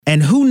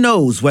And who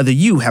knows whether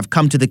you have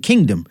come to the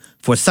kingdom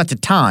for such a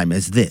time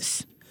as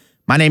this.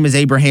 My name is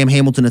Abraham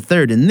Hamilton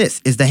III, and this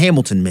is the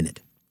Hamilton Minute.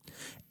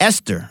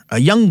 Esther,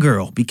 a young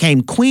girl,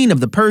 became queen of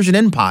the Persian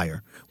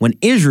Empire when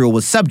Israel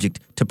was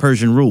subject to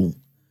Persian rule.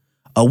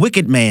 A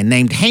wicked man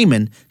named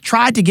Haman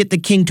tried to get the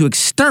king to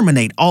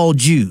exterminate all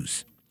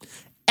Jews.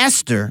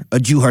 Esther, a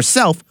Jew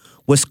herself,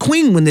 was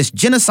queen when this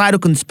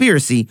genocidal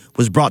conspiracy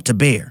was brought to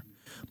bear,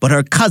 but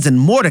her cousin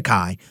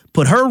Mordecai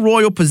put her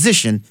royal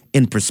position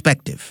in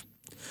perspective.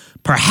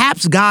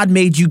 Perhaps God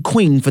made you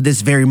queen for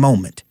this very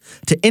moment,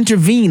 to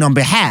intervene on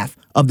behalf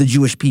of the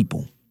Jewish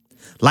people.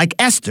 Like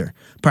Esther,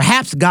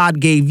 perhaps God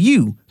gave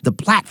you the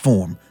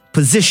platform,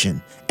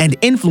 position, and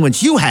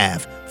influence you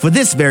have for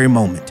this very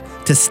moment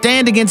to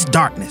stand against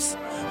darkness.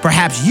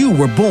 Perhaps you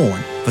were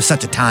born for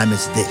such a time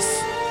as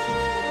this.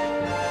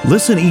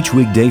 Listen each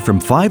weekday from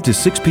 5 to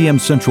 6 p.m.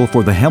 Central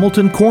for the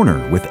Hamilton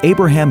Corner with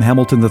Abraham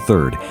Hamilton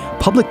III,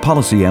 public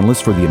policy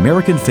analyst for the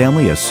American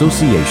Family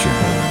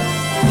Association.